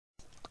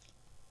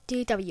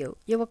DW.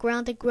 You are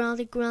grounded,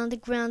 grounded, grounded,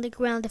 grounded,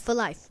 grounded for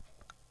life.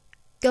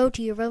 Go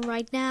to your room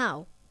right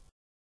now.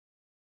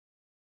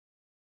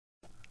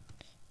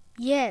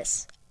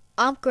 Yes,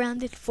 I'm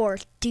grounded for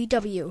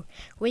DW.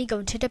 We're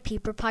going to the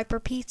Peeper Piper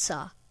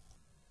Pizza.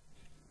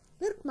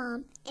 Look,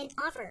 Mom, an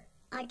offer.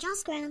 I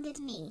just grounded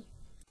me.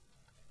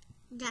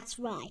 That's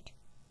right,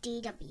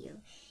 DW.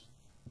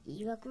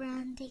 You are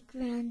grounded,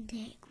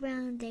 grounded,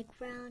 grounded,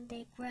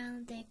 grounded,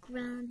 grounded,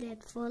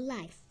 grounded for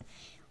life.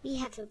 We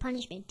have a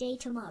punishment day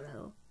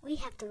tomorrow. We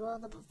have to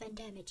roll up offend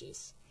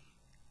damages.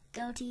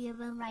 Go to your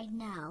room right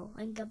now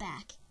and go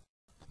back.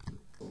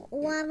 Wah,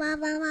 wah,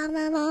 wah, wah,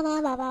 wah, wah,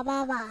 wah, wah, wah,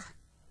 wah, wah.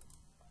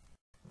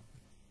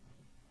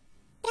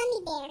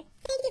 Gummy Bear,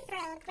 thank you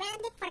for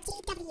grounded for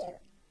DW.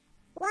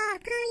 Wow,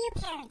 call your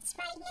parents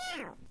right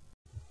now.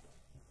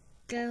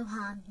 Go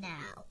home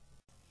now.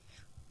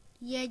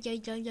 Yeah.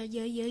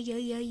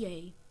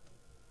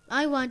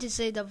 I want to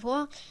say the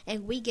poor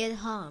and we get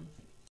home.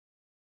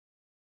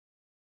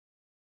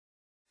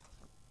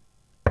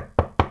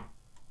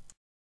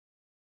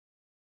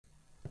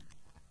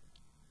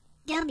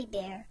 Gummy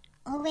Bear,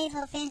 always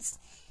offense.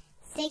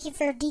 Thank you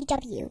for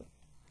DW.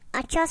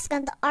 I just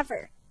got the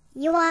offer.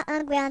 You are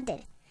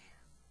ungrounded.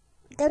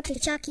 Go to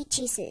Chuck E.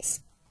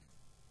 Cheese's.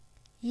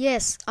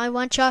 Yes, I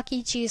want Chuck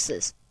E.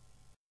 Cheese's.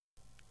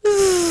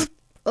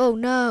 Oh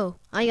no,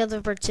 I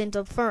gotta pretend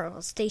to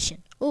fire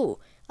station. Oh,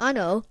 I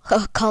know.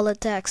 Call a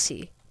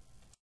taxi.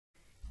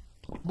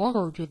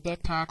 Margaret, get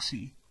that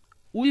taxi.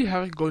 We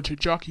haven't gone to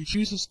Chuck E.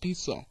 Cheese's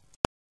pizza.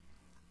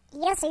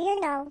 Yes, you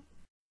know.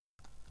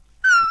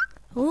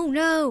 Oh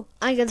no,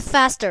 I got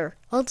faster.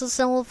 I'll just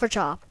settle for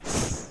chop.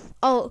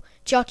 Oh,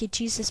 Chuck E.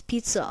 Cheese's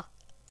pizza.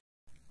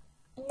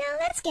 Now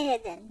let's get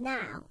it then,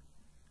 now.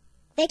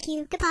 Thank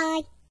you,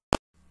 goodbye.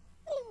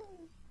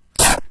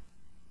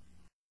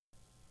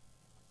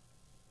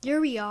 Here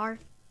we are.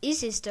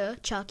 This is the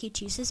Chuck E.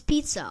 Cheese's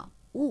pizza.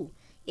 Ooh,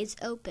 it's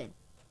open.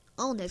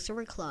 All next to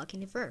our clock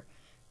in the ver.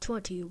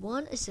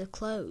 21 is the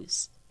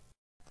close.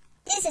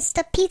 This is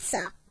the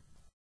pizza.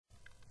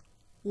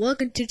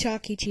 Welcome to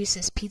Chuck E.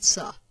 Cheese's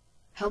pizza.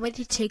 How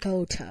many take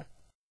order?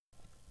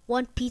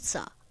 One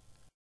pizza.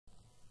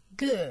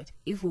 Good.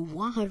 It for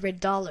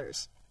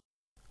 $100.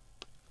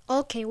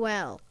 Okay,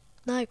 well,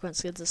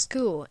 LynnGrantz's at the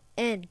school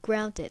and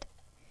grounded.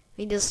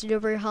 We just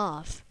deliver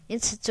half.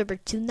 It's September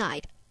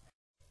tonight.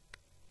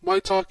 My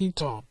talking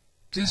Tom.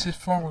 This is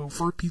Foundry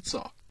for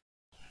pizza.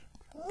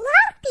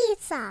 Love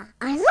pizza.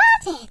 I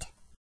love it.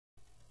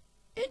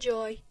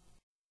 Enjoy.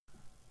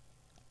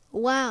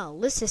 Wow,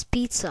 this is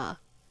pizza.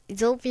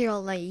 It's all feel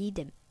like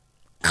eating.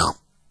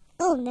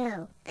 Oh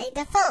no,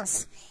 the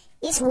false.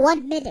 It's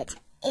 1 minute.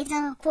 It's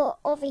for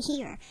over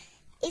here.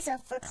 It's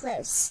for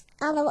close.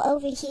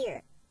 Over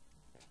here.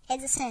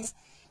 And it says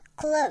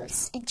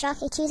close and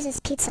Chuck E. Cheese's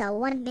pizza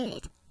 1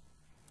 minute.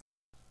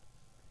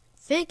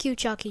 Thank you,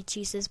 Chuck E.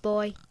 Cheese's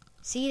boy.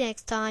 See you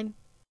next time.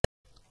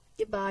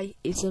 Goodbye.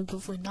 It's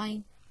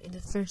 7:49 in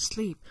the first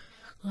sleep.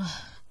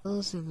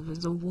 Listen,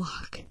 there's a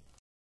walk.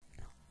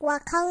 Well,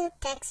 call your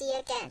taxi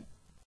again.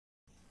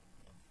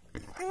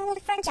 I'm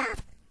the front job.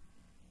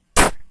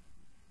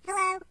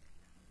 Hello.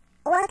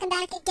 Welcome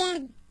back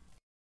again.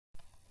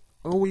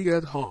 Oh, we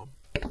get home.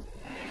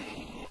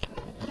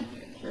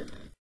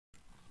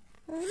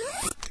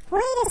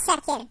 Wait a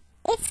second.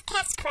 It's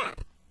cat's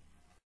crap.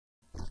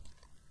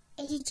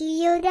 Did you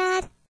hear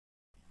that?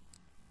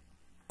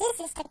 This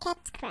is the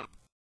cat's crap.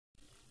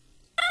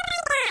 Oh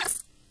my gosh!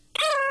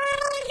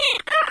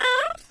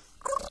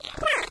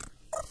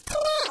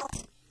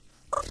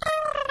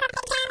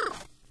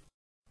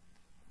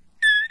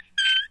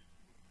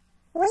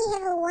 We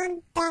have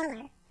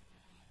 $1.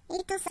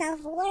 It does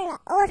have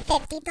or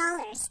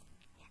 $50.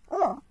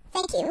 Oh,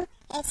 thank you.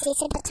 And see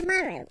you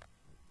tomorrow.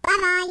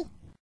 Bye-bye.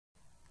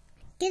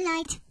 Good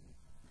night.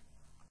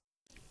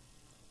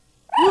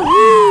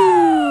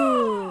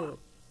 Woohoo!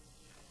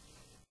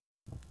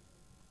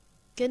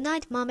 Good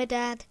night, Mom and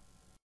Dad.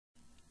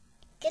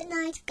 Good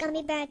night,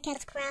 Gummy Bear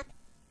Cat's Crap.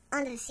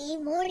 On the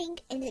same morning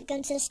and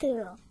going to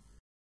school.